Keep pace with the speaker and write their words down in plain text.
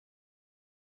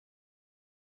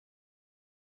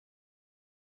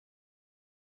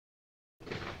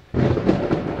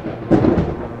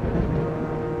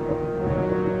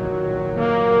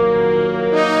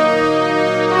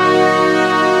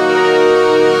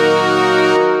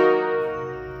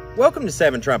Welcome to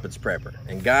Seven Trumpets Prepper.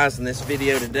 And guys, in this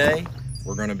video today,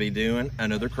 we're going to be doing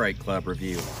another Crate Club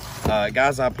review.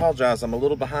 Guys, I apologize, I'm a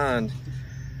little behind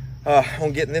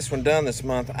on getting this one done this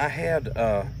month. I had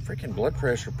freaking blood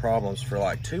pressure problems for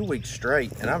like 2 weeks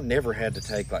straight, and I've never had to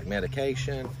take like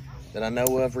medication that I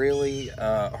know of, really,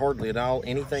 hardly at all,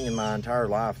 anything in my entire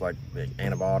life, like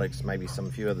antibiotics, maybe a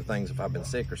few other things if I've been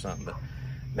sick or something. But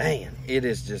man, it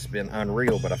has just been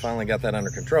unreal, but I finally got that under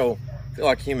control. Feel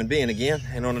like a human being again,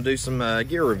 and want to do some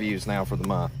gear reviews now for the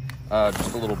month.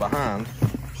 Just a little behind,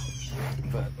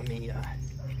 but let me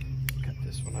cut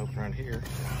this one open right here.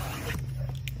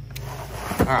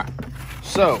 All right,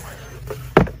 so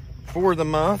for the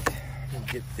month,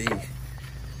 get the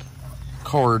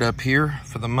card up here.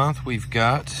 For the month, we've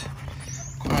got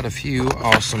quite a few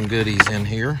awesome goodies in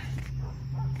here.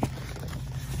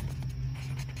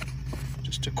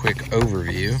 Just a quick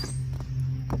overview.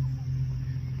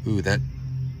 Ooh, that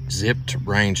zipped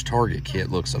range target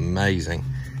kit looks amazing.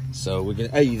 So we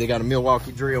can, hey, they got a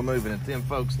Milwaukee drill moving. If them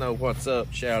folks know what's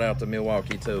up, shout out to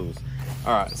Milwaukee Tools.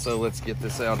 All right, so let's get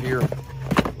this out here,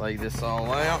 lay this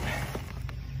all out.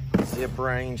 Zip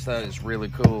range, that is really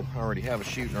cool. I already have a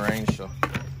shooting range, so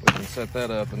we can set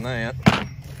that up in that.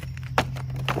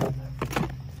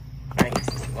 Man,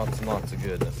 lots and lots of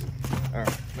goodness. All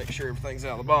right, make sure everything's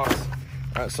out of the box.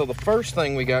 All right, so the first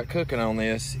thing we got cooking on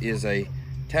this is a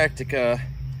Tactica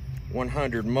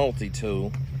 100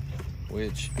 multi-tool,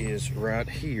 which is right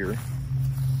here.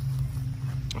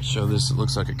 I'll show this, it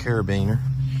looks like a carabiner.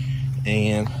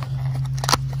 And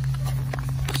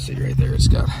see right there, it's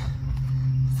got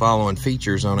following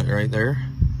features on it right there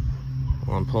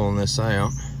while I'm pulling this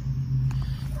out.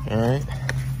 All right.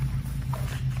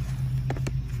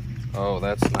 Oh,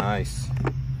 that's nice.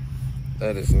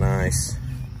 That is nice.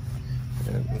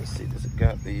 And let's see, does it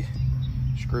got the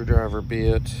screwdriver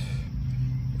bit?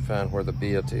 Find where the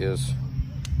bit is.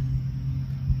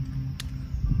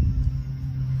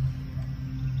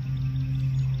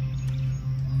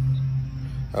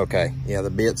 Okay, yeah, the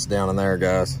bit's down in there,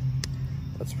 guys.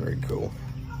 That's very cool.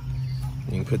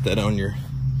 You can put that on your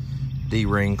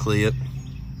D-ring clip.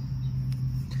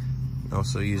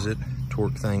 Also use it,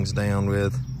 torque things down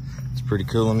with. It's pretty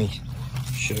cool. Let me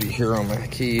show you here on my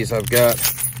keys. I've got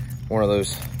one of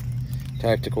those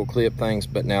tactical clip things,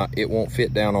 but now it won't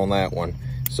fit down on that one.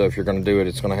 So if you're gonna do it,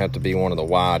 it's gonna have to be one of the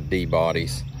wide D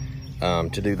bodies to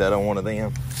do that on one of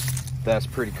them. That's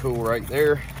pretty cool right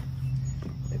there.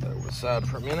 Lay that over the side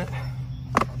for a minute.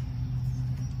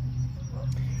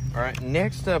 All right,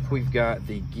 next up we've got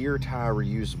the gear tie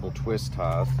reusable twist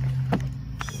ties.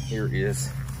 Here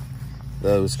is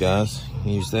those, guys.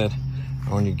 Use that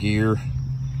on your gear.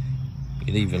 You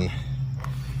could even,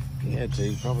 if you had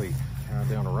to, probably tie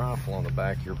down a rifle on the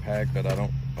back of your pack, but I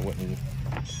wouldn't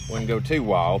go too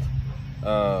wild.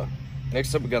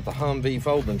 Next up we got the Humvee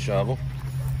folding shovel.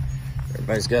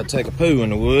 Everybody's got to take a poo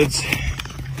in the woods.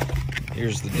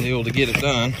 Here's the deal to get it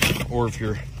done, or if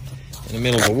you're in the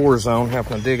middle of a war zone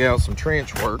having to dig out some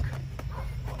trench work.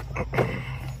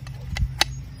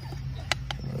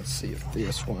 Let's see if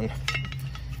this one,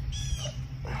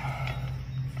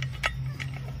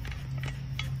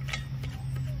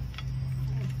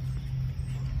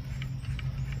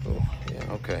 oh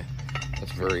yeah, okay,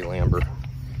 that's very limber.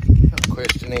 The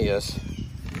question is,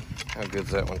 how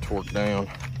good's that one torqued down?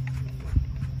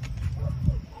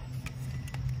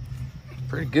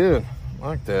 Pretty good, I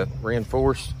like that.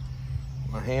 Reinforced.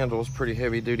 My handle is pretty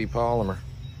heavy duty polymer.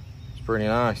 It's pretty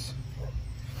nice.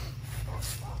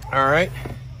 All right,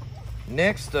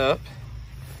 next up,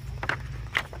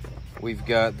 we've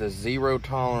got the Zero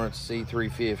Tolerance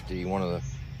C350, one of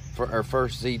our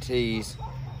first ZTs,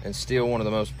 and still one of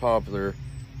the most popular.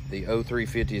 The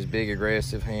 0350's big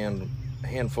aggressive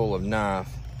handful of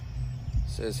knife. It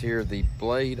says here the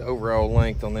blade overall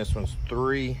length on this one's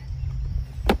 3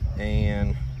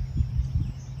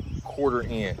 1/4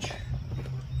 inch.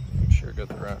 Make sure I got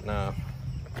the right knife.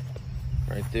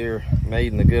 Right there,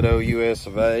 made in the good old US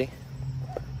of A.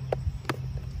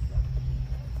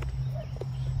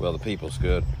 Well, the people's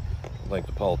good. I don't think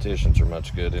the politicians are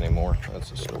much good anymore.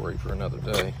 That's a story for another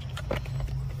day.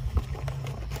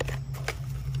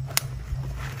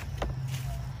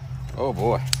 Oh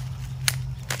boy,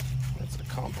 that's a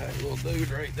compact little dude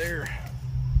right there.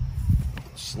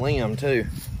 Slim too.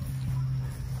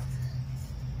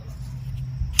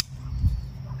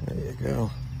 There you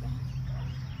go.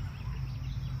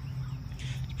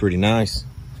 It's pretty nice.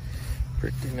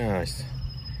 Pretty nice.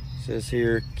 It says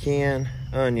here, Ken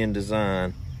Onion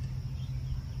Design.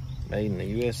 Made in the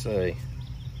USA.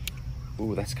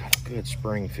 Ooh, that's got a good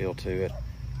spring feel to it.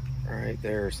 Right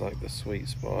there's like the sweet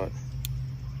spot.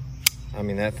 I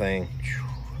mean, that thing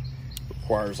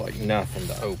requires like nothing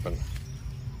to open.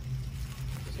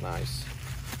 It's nice.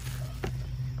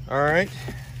 All right,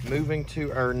 moving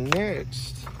to our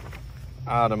next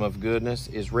item of goodness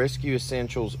is Rescue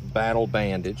Essentials Battle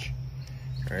Bandage.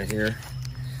 Right here,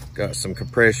 got some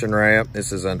compression wrap.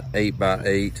 This is an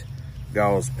 8x8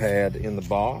 gauze pad in the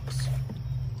box.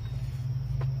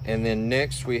 And then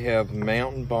next we have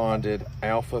Mountain Bonded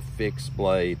Alpha Fix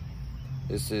Blade.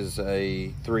 This is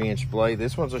a 3-inch blade.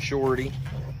 This one's a shorty.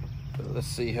 Let's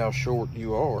see how short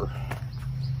you are.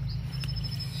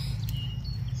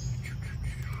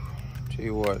 Tell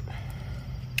you what,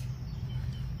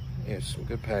 there's some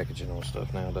good packaging on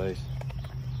stuff nowadays.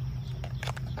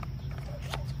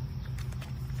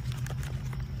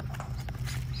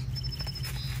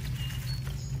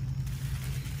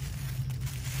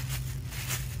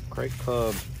 Crate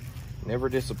Club, never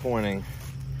disappointing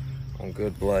on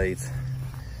good blades.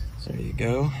 So there you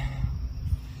go.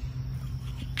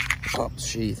 Pop the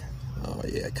sheath. Oh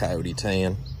yeah, coyote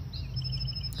tan.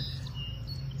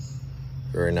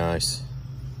 Very nice.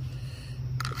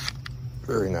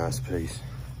 Very nice piece.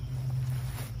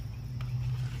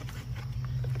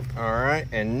 All right,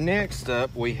 and next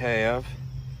up we have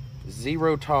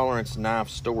Zero Tolerance Knife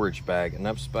Storage Bag.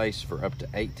 Enough space for up to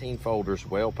 18 folders,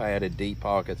 well padded, deep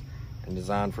pockets, and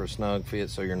designed for a snug fit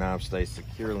so your knife stays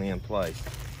securely in place.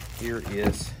 Here's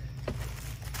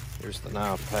the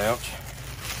knife pouch.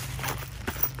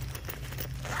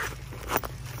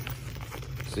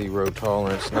 Zero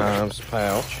Tolerance Knives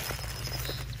pouch.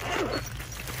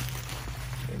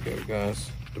 There you go, guys.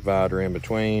 Divider in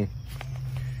between.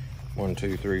 1,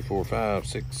 2, 3, 4, 5,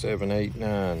 6, 7, 8,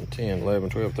 9, 10, 11,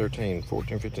 12, 13,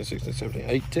 14, 15, 16, 17,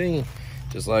 18.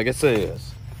 Just like it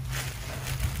says.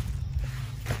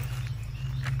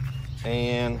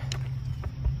 And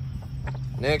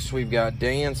next we've got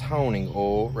Dan's Honing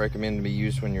Oil, recommended to be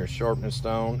used when you're sharpening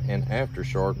stone and after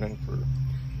sharpening for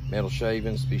metal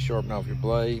shavings to be sharpened off your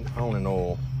blade. Honing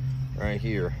oil right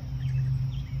here.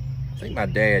 I think my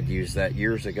dad used that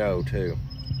years ago too.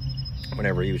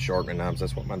 Whenever he was sharpening knives,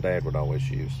 that's what my dad would always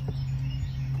use.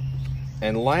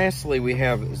 And lastly, we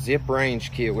have Zip Range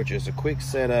Kit, which is a quick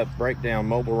setup, breakdown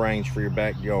mobile range for your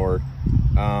backyard.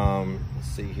 Let's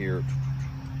see here.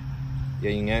 Yeah,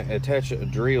 you can attach a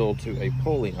drill to a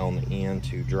pulley on the end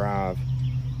to drive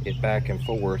it back and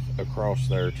forth across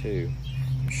there too.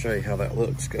 I'll show you how that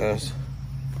looks, guys.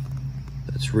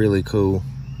 That's really cool.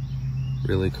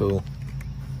 Really cool.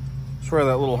 I swear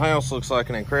that little house looks like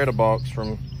an Incredibox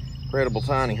from Incredible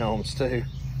Tiny Homes too.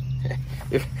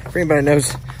 if anybody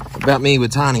knows about me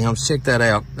with tiny homes, check that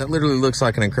out. That literally looks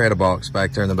like an Incredibox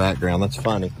back there in the background. That's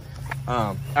funny.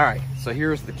 All right, so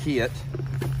here's the kit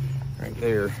right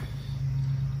there.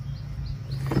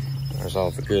 There's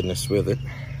all the goodness with it.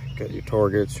 Got your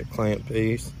targets, your clamp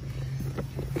piece.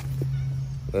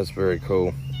 That's very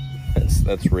cool.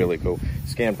 That's really cool.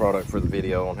 Scan product for the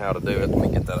video on how to do it. Let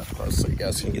me get that up close so you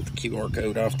guys can get the QR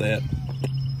code off that.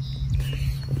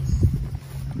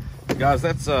 Guys,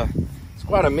 it's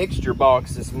quite a mixture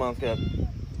box this month. Got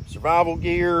survival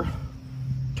gear,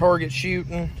 target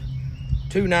shooting,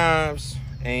 2 knives,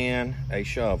 and a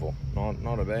shovel.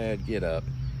 Not a bad get up.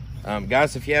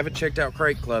 Guys, if you haven't checked out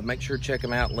Crate Club, make sure to check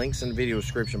them out. Links in the video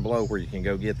description below where you can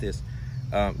go get this.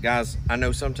 Guys, I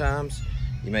know sometimes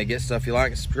you may get stuff you like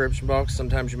in a subscription box,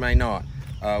 sometimes you may not.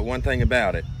 One thing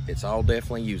about it, it's all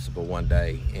definitely usable one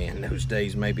day, and those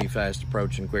days may be fast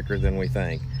approaching quicker than we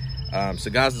think.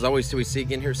 So guys, as always, till we see you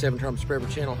again here at 7 Trump's Forever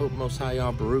channel, hope Most High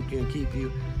Yah Baruch you and keep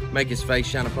you, make his face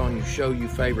shine upon you, show you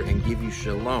favor, and give you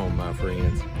shalom, my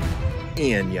friends,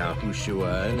 in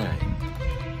Yahushua name.